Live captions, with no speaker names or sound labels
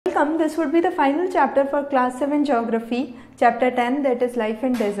welcome. This would be the final chapter for class 7 geography, chapter 10, that is life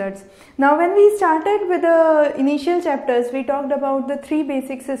in deserts. Now when we started with the initial chapters, we talked about the three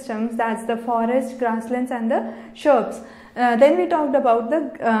basic systems, that's the forest, grasslands and the shrubs. Then we talked about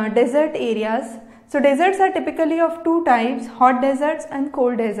the desert areas. So deserts are typically of two types, hot deserts and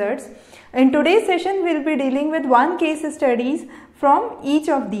cold deserts. In today's session, we will be dealing with one case studies from each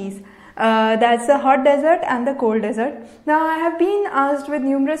of these. That's the hot desert and the cold desert. Now I have been asked with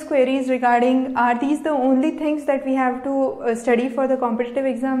numerous queries regarding, are these the only things that we have to study for the competitive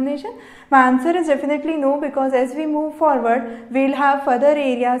examination? My answer is definitely no, because as we move forward, we will have further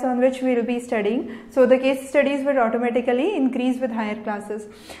areas on which we will be studying. So the case studies will automatically increase with higher classes.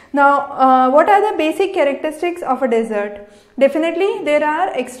 Now what are the basic characteristics of a desert? Definitely there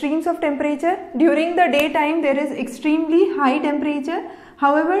are extremes of temperature. During the daytime there is extremely high temperature.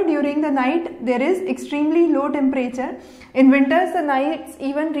 However, during the night there is extremely low temperature. In winters the nights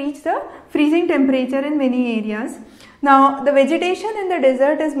even reach the freezing temperature in many areas. Now the vegetation in the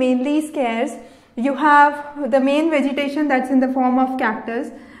desert is mainly scarce. You have the main vegetation that's in the form of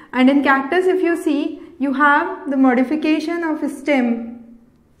cactus, and in cactus if you see, you have the modification of stem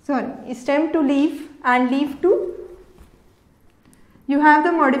to leaf and leaf to, you have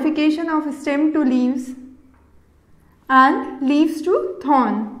the modification of stem to leaves and leaves to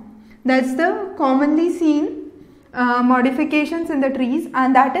thorn. That's the commonly seen modifications in the trees,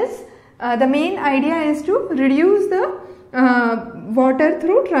 and that is the main idea is to reduce the water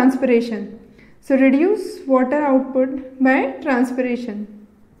through transpiration. So reduce water output by transpiration.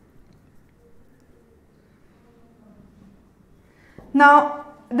 Now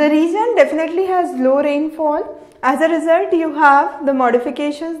the region definitely has low rainfall. As a result, you have the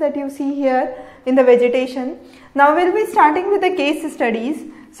modifications that you see here in the vegetation. Now we will be starting with the case studies.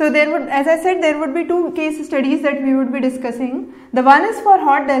 So there would, as I said, there would be two case studies that we would be discussing. The one is for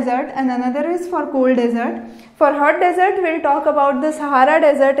hot desert and another is for cold desert. For hot desert, we will talk about the Sahara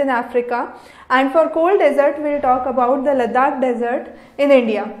desert in Africa, and for cold desert, we will talk about the Ladakh desert in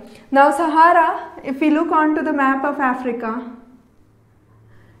India. Now Sahara, if we look onto the map of Africa,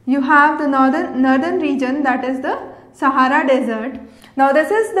 you have the northern region, that is the Sahara desert. Now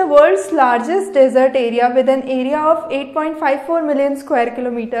this is the world's largest desert area with an area of 8.54 million square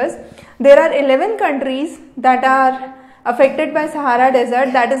kilometers. There are 11 countries that are affected by Sahara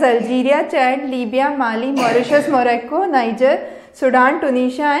desert, that is Algeria, Chad, Libya, Mali, Mauritius, Morocco, Niger, Sudan,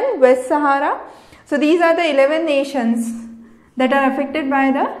 Tunisia and West Sahara. So these are the 11 nations that are affected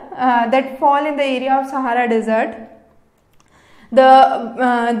by the that fall in the area of Sahara desert. The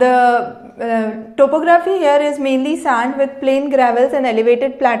topography here is mainly sand with plain gravels and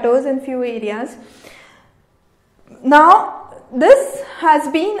elevated plateaus in few areas. Now this has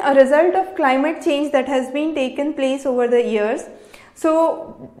been a result of climate change that has been taken place over the years.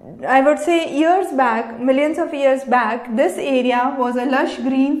 So I would say years back, millions of years back, this area was a lush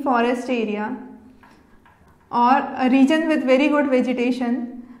green forest area or a region with very good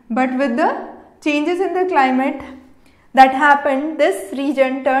vegetation, but with the changes in the climate that happened, this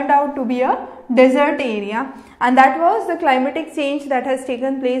region turned out to be a desert area, and that was the climatic change that has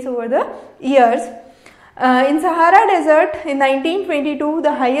taken place over the years. In Sahara desert in 1922,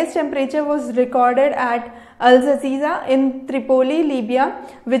 the highest temperature was recorded at Al Zaziza in Tripoli, Libya,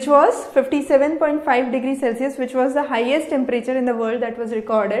 which was 57.5 degrees Celsius, which was the highest temperature in the world that was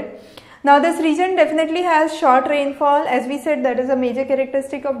recorded. Now this region definitely has short rainfall. As we said, that is a major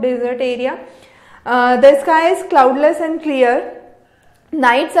characteristic of desert area. The sky is cloudless and clear.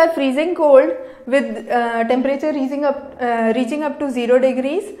 Nights are freezing cold with temperature reaching up to 0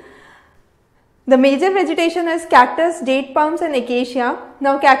 degrees. The major vegetation is cactus, date palms and acacia.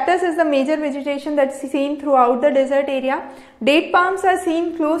 Now cactus is the major vegetation that's seen throughout the desert area. Date palms are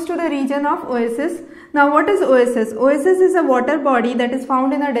seen close to the region of oasis. Now what is oasis? Oasis is a water body that is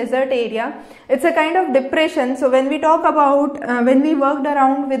found in a desert area. It's a kind of depression. So when we talk about, when we worked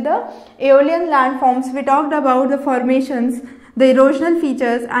around with the aeolian landforms, we talked about the formations, the erosional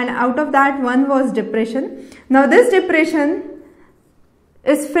features, and out of that one was depression. Now this depression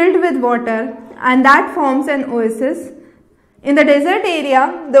is filled with water and that forms an oasis. In the desert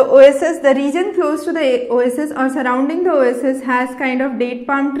area, the oasis, the region close to the oasis or surrounding the oasis has kind of date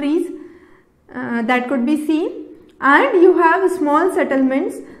palm trees that could be seen, and you have small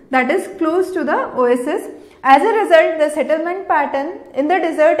settlements that is close to the oasis. As a result, the settlement pattern in the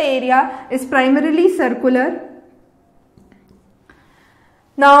desert area is primarily circular.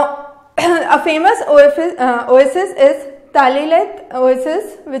 Now a famous oasis is Talilet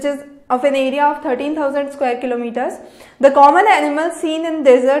Oasis, which is of an area of 13,000 square kilometers. The common animals seen in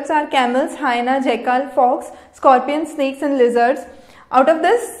deserts are camels, hyena, jackal, fox, scorpions, snakes and lizards. Out of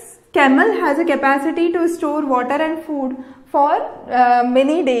this camel has a capacity to store water and food for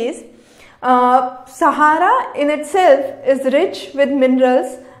many days. Sahara in itself is rich with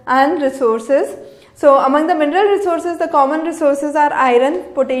minerals and resources. So among the mineral resources, the common resources are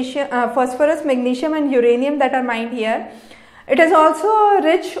iron, potassium, phosphorus, magnesium and uranium that are mined here. It is also a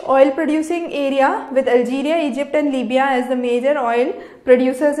rich oil producing area with Algeria, Egypt and Libya as the major oil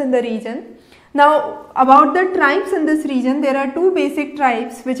producers in the region. Now about the tribes in this region, there are two basic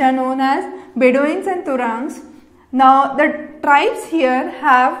tribes which are known as Bedouins and Turangs. Now the tribes here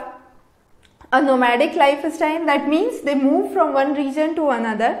have a nomadic lifestyle, that means they move from one region to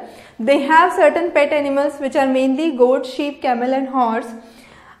another. They have certain pet animals which are mainly goat, sheep, camel and horse.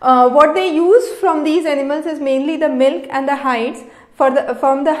 What they use from these animals is mainly the milk and the hides.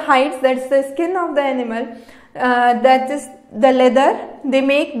 From the hides, that's the skin of the animal, that is the leather, they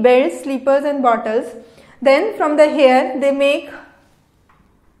make belts, sleepers and bottles. Then from the hair they make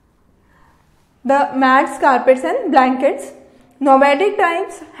the mats, carpets and blankets. Nomadic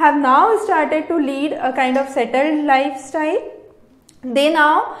tribes have now started to lead a kind of settled lifestyle. They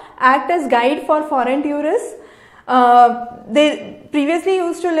now act as guide for foreign tourists. They previously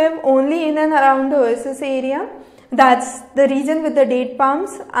used to live only in and around the oasis area. That's the region with the date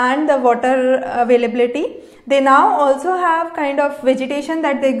palms and the water availability. They now also have kind of vegetation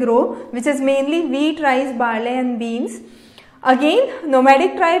that they grow, which is mainly wheat, rice, barley and beans. Again,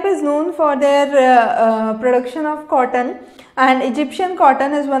 nomadic tribe is known for their production of cotton, and Egyptian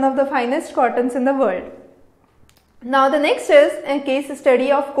cotton is one of the finest cottons in the world. Now the next is a case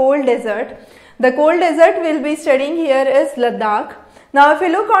study of cold desert. The cold desert we'll be studying here is Ladakh. Now if you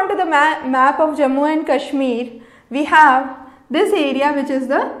look onto the map of Jammu and Kashmir, we have this area which is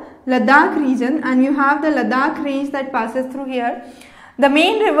the Ladakh region, and you have the Ladakh range that passes through here. The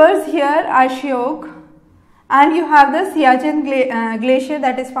main rivers here are Shyok, and you have the Siachen glacier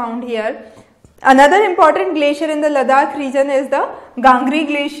that is found here. Another important glacier in the Ladakh region is the Gangri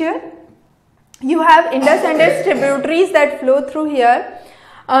glacier. You have Indus and its tributaries that flow through here.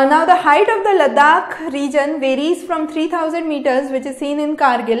 Now the height of the Ladakh region varies from 3000 meters, which is seen in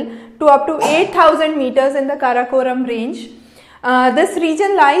Kargil, to up to 8000 meters in the Karakoram range. This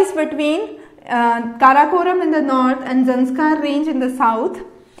region lies between Karakoram in the north and Zanskar range in the south.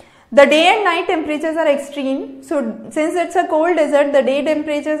 The day and night temperatures are extreme. So since it's a cold desert, the day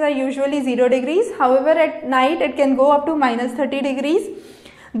temperatures are usually 0 degrees. However, at night it can go up to minus 30 degrees.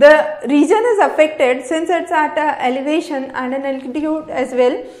 The region is affected, since it's at an elevation and an altitude as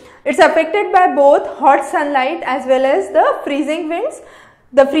well, it's affected by both hot sunlight as well as the freezing winds.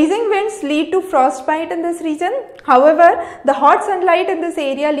 The freezing winds lead to frostbite in this region. However, the hot sunlight in this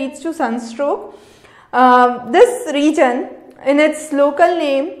area leads to sunstroke. This region, in its local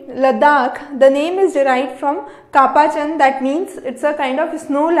name Ladakh, the name is derived from Kapachan, that means it's a kind of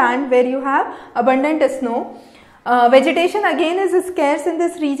snow land where you have abundant snow. Vegetation again is scarce in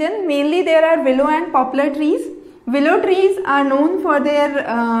this region. Mainly there are willow and poplar trees. Willow trees are known for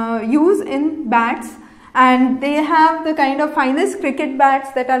their use in bats, and they have the kind of finest cricket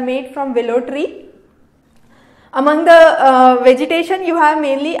bats that are made from willow tree. Among the vegetation, you have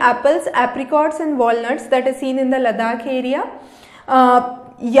mainly apples, apricots and walnuts that is seen in the Ladakh area.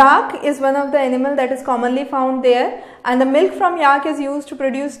 Yak is one of the animals that is commonly found there, and the milk from yak is used to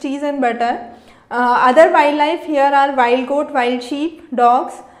produce cheese and butter. Other wildlife here are wild goat, wild sheep,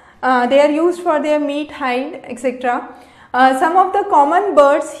 dogs. They are used for their meat, hide, etc. Some of the common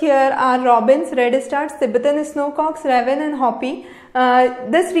birds here are robins, redstarts, Tibetan snowcocks, raven and hopi.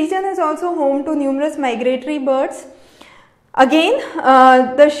 This region is also home to numerous migratory birds. Again,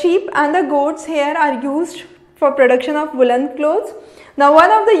 the sheep and the goats here are used for production of woolen clothes. Now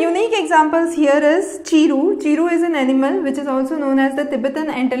one of the unique examples here is chiru. Chiru is an animal which is also known as the Tibetan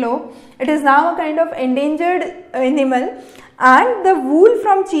antelope. It is now a kind of endangered animal, and the wool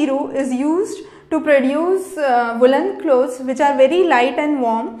from chiru is used to produce woolen clothes which are very light and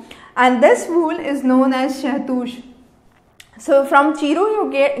warm, and this wool is known as shahtush. So from chiru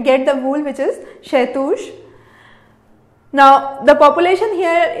you get the wool which is shahtush. Now the population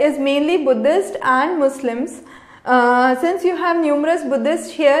here is mainly Buddhist and Muslims. Since you have numerous Buddhists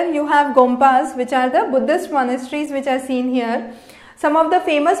here, you have Gompas, which are the Buddhist monasteries which are seen here. Some of the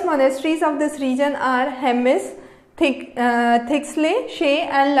famous monasteries of this region are Hemis, Thixle, She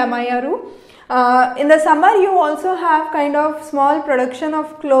and Lamayaru. In the summer you also have kind of small production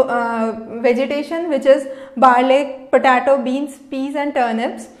of vegetation which is barley, potato, beans, peas and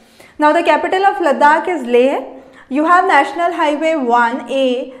turnips. Now the capital of Ladakh is Leh. You have National Highway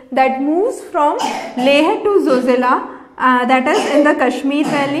 1A that moves from Leh to Zojila, that is in the Kashmir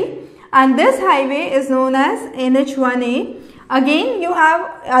Valley, and this highway is known as NH1A. Again, you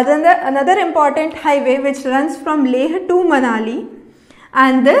have another important highway which runs from Leh to Manali,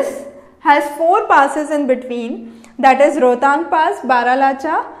 and this has 4 passes in between, that is Rohtang Pass,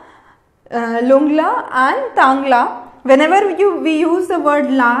 Baralacha, Lungla and Tangla. Whenever we use the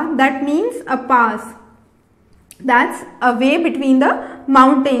word La, that means a pass. That's a way between the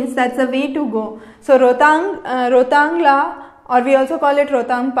mountains, that's a way to go. So Rohtang La, or we also call it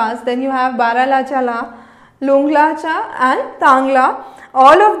Rohtang Pass. Then you have Baralacha La, Lunglacha and Tangla.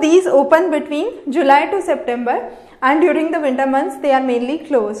 All of these open between July to September, and during the winter months they are mainly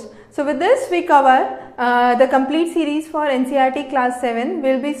closed. So with this we cover the complete series for NCERT Class 7.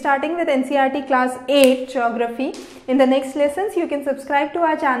 We will be starting with NCERT Class 8 Geography. In the next lessons you can subscribe to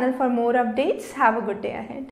our channel for more updates. Have a good day ahead.